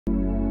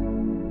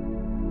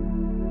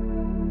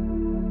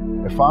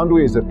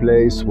foundry is a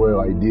place where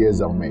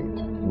ideas are made.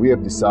 We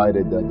have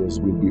decided that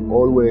there will be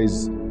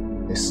always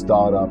a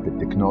startup, a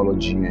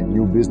technology, a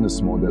new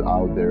business model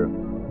out there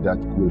that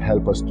will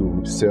help us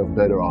to serve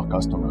better our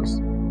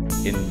customers.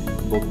 En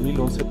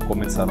 2011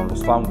 comenzaron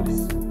los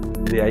foundries.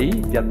 De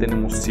ahí ya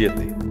tenemos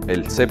 7.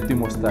 El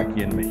 7º está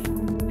aquí en México.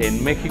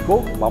 En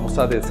México vamos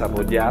a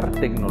desarrollar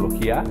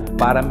tecnología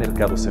para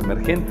mercados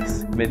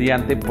emergentes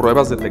mediante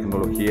pruebas de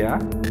tecnología,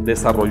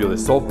 desarrollo de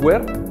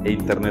software e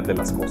Internet de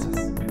las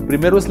cosas.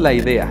 Primero es la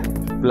idea.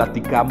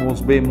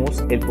 Platicamos,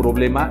 vemos el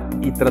problema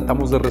y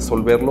tratamos de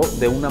resolverlo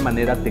de una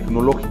manera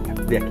tecnológica.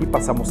 De aquí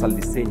pasamos al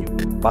diseño,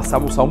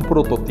 pasamos a un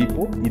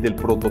prototipo y del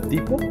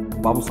prototipo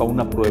vamos a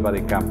una prueba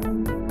de campo.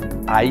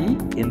 Ahí,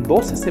 en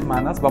 12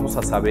 semanas, vamos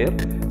a saber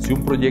si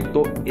un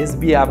proyecto es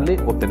viable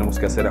o tenemos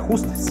que hacer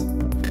ajustes.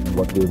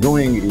 What we're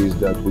doing is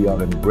that we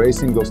are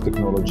embracing those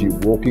technology,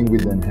 working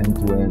with them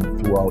hand-to-hand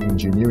through our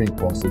engineering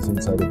process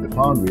inside of the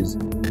foundries.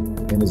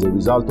 And as a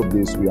result of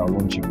this, we are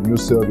launching new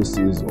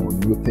services or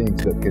new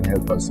things that can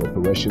help us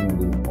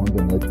operationally on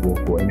the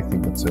network or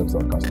anything that serves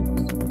our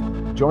customers.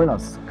 Join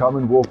us, come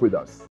and work with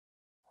us.